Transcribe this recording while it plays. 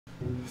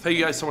Thank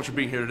you guys so much for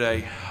being here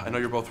today. I know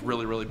you're both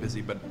really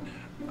busy, but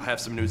I have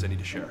some news I need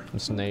to share.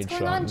 What's going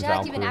on,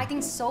 Jack? You've been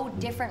acting so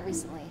different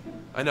recently.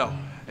 I know,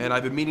 and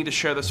I've been meaning to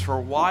share this for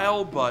a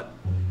while, but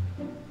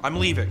I'm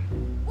leaving.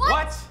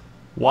 What?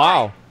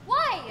 Wow.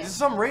 Why? Is this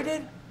something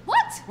rated?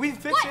 What? We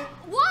fixed it.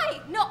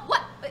 Why? No,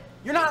 what?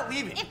 You're not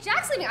leaving. If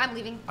Jack's leaving, I'm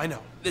leaving. I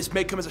know. This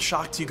may come as a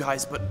shock to you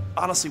guys, but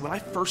honestly, when I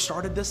first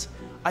started this,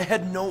 I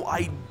had no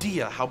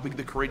idea how big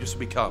the CouRageous would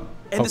become.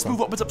 And this move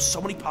opens up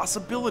so many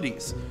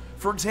possibilities.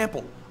 For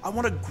example, I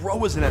want to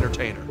grow as an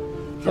entertainer.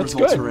 The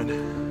results are in.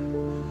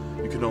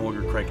 You can no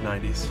longer crank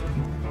 90s.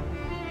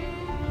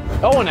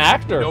 Oh, an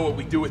actor. You know what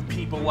we do with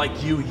people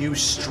like you? You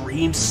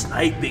stream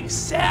sniping,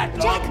 sack.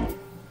 Jack,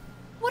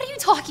 what are you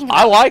talking about?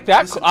 I like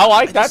that. Listen, I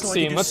like that just know I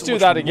scene. can Let's so do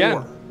much that again.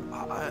 more.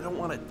 I don't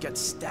want to get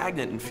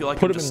stagnant and feel like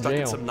Put I'm him just in stuck in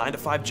jail. some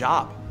 9-to-5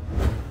 job.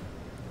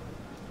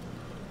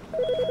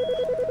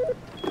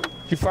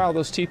 Did you file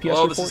those TPS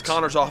Hello, reports? this is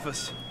Connor's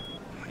office.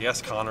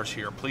 Yes, Connor's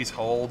here. Please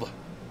hold.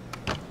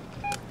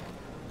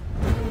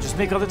 Just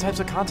make other types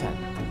of content.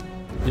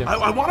 Yeah.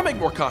 I want to make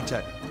more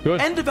content. Good.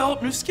 And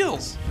develop new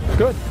skills.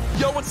 Good.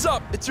 Yo, what's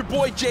up? It's your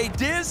boy Jay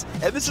Diz,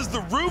 and this is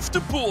the roof to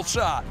pool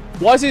shot.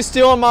 Why is he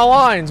stealing my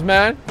lines,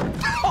 man?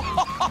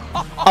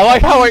 I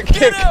like how it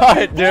get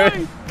cut,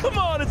 dude. Come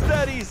on, it's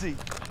that easy.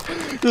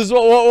 Just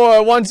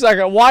 1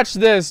 second. Watch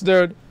this,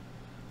 dude.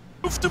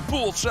 Roof to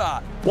pool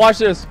shot. Watch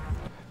this.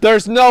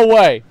 There's no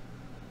way.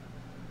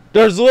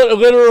 There's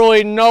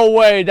literally no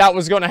way that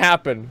was gonna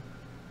happen.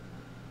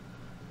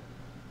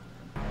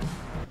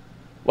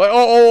 Wait,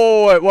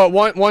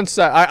 wait, one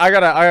sec. I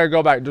gotta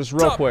go back just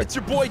real quick. It's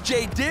your boy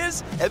Jay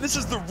Diz, and this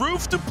is the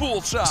roof to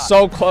pool shot.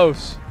 So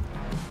close.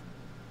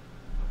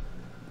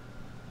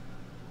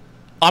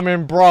 I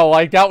mean, bro,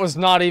 like that was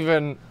not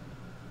even,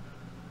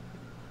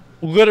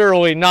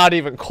 literally not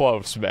even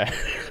close, man.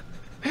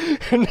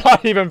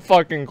 Not even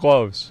fucking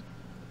close.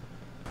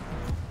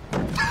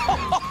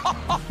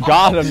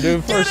 Got him,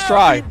 dude. First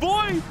try.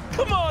 Boy,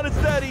 come on, it's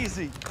that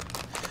easy.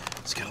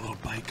 Let's get a little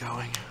bite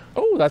going.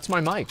 Oh, that's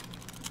my mic.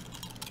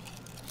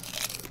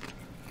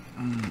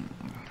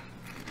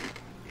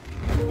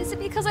 Is it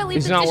because I leave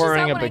He's the not dishes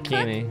wearing out a when I cook?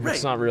 bikini. Ray,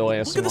 It's not real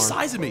ASMR. Look at the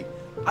size of me.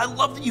 I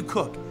love that you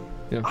cook.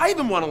 Yeah. I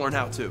even want to learn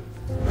how to.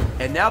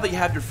 And now that you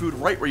have your food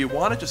right where you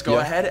want it, just go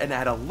ahead and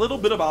add a little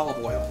bit of olive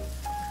oil.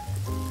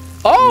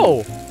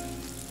 Oh!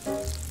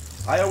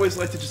 I always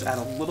like to just add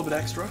a little bit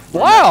extra.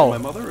 Wow. My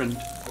mother, and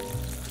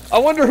I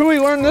wonder who he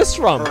learned this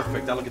from.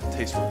 perfect. That'll get the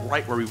taste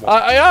right where we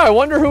want. Yeah, I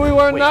wonder who he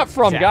learned that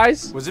from, Jack,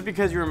 guys. Was it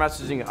because you were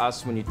messaging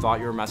us when you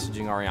thought you were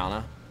messaging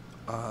Ariana?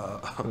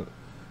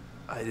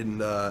 I didn't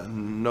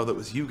know that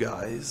was you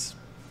guys.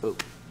 Oh.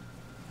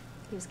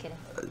 He was kidding.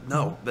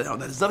 No, that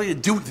has nothing to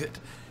do with it.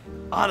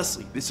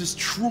 Honestly, this is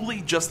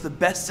truly just the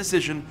best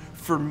decision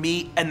for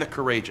me and the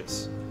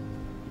CouRageous.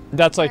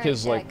 That's like All right,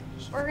 his, like,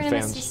 Jack, we're gonna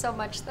fans. miss you so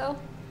much, though.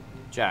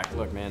 Jack,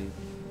 look, man,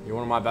 you're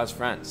one of my best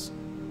friends.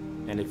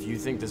 And if you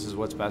think this is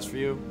what's best for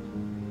you,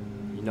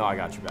 you know I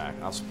got your back.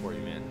 I'll support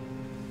you, man.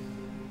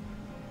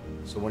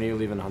 So when are you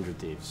leaving 100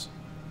 Thieves?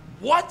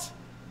 What?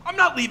 I'm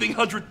not leaving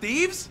 100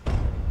 Thieves.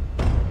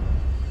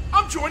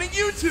 I'm joining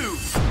YouTube.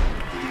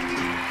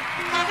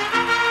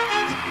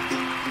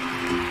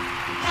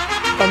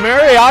 A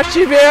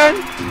mariachi band?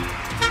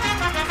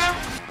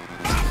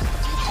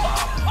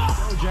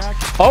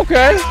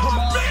 Okay.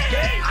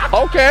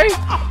 Okay.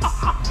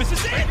 This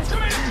is it.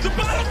 The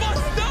battle bus.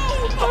 No.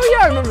 Oh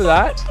yeah, I remember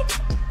that.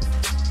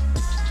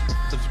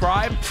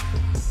 Subscribe.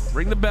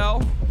 Ring the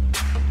bell.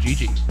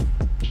 GG.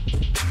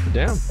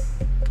 Damn.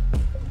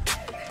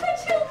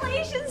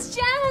 Congratulations,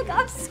 Jack!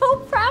 I'm so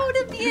proud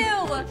of you!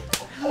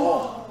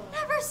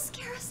 Never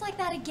scare us like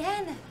that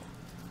again.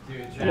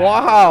 Dude, Jack,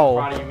 Wow.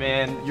 I'm proud of you,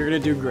 man. You're gonna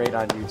do great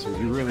on YouTube.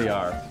 You really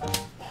are.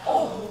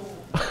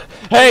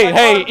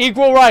 Hey,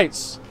 equal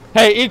rights.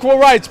 Hey, equal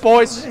rights,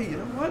 boys. Hey, you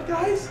know what,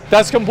 guys?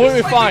 That's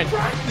completely fine.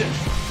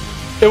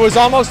 It was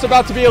almost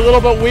about to be a little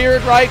bit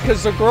weird, right?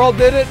 Because the girl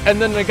did it,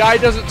 and then the guy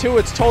does it too.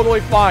 It's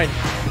totally fine.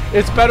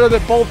 It's better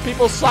that both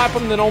people slap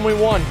him than only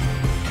one.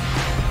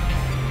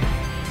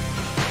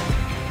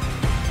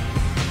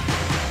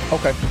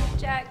 Okay.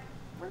 Jack,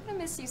 we're gonna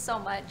miss you so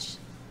much.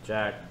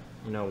 Jack,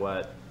 you know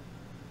what?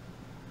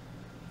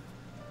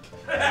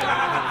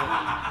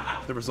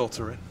 The results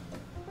are in.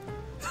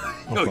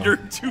 No, you're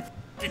too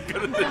f***ing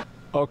good at this.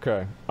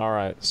 Okay. All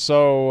right.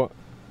 So,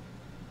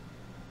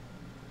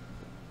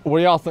 what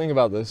do y'all think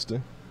about this,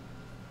 dude?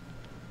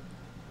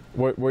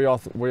 What y'all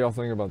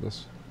think about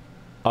this?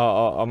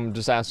 I'm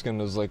just asking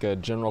as like a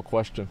general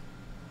question.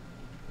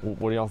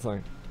 What do y'all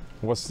think?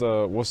 What's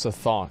the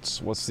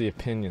thoughts? What's the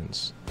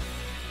opinions?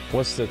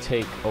 What's the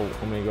take? Oh,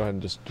 let me go ahead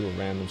and just do a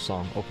random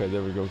song. Okay,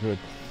 there we go. Good.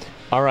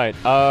 All right.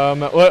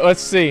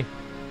 Let's see.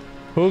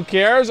 Who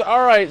cares?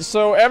 All right.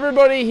 So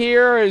everybody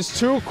here is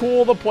too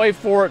cool to play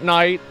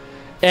Fortnite,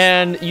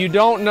 and you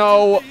don't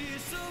know.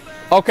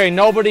 Okay,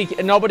 nobody.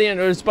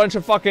 There's a bunch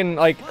of fucking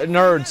like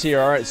nerds here.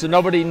 All right. So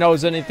nobody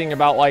knows anything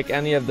about like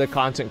any of the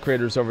content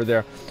creators over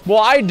there. Well,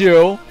 I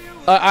do.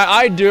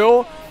 I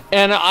do,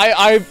 and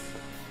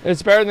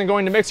It's better than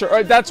going to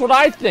Mixer. That's what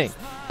I think.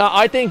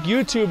 I think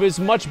YouTube is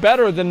much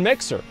better than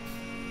Mixer.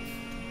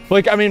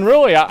 Like, I mean,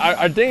 really,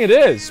 I think it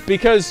is.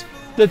 Because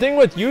the thing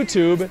with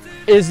YouTube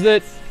is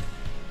that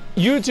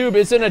YouTube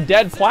isn't a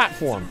dead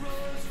platform.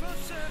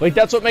 Like,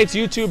 that's what makes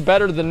YouTube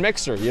better than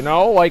Mixer, you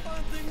know? Like,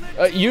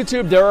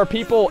 YouTube, there are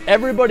people,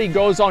 everybody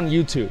goes on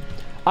YouTube.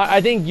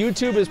 I think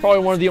YouTube is probably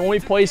one of the only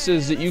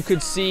places that you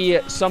could see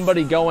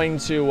somebody going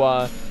to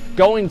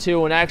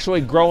and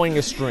actually growing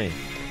a stream.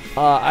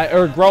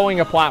 Or growing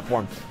a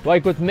platform.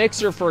 Like with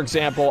Mixer, for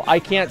example, I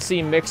can't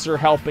see Mixer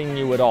helping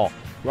you at all,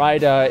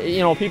 right? You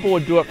know, people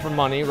would do it for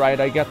money, right?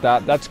 I get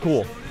that. That's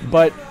cool.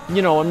 But,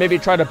 you know, and maybe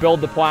try to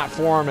build the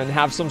platform and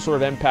have some sort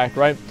of impact,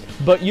 right?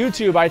 But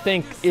YouTube, I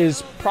think,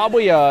 is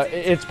probably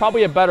it's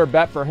probably a better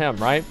bet for him,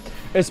 right?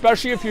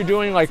 Especially if you're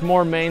doing like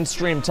more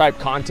mainstream type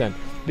content.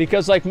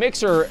 Because like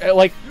Mixer,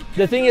 like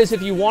the thing is,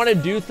 if you want to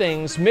do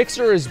things,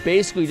 Mixer is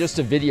basically just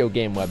a video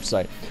game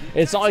website.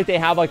 It's not like they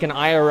have like an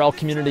IRL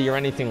community or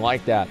anything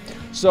like that.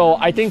 So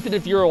I think that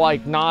if you're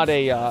like not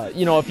a,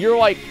 you know, if you're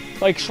like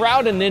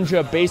Shroud and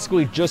Ninja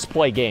basically just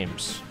play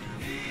games.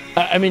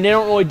 I mean, they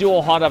don't really do a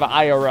lot of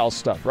IRL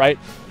stuff, right?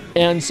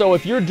 And so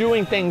if you're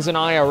doing things in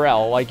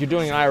IRL, like you're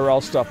doing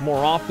IRL stuff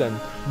more often,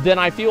 then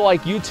I feel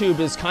like YouTube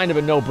is kind of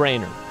a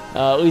no-brainer.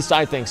 At least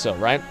I think so,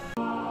 right?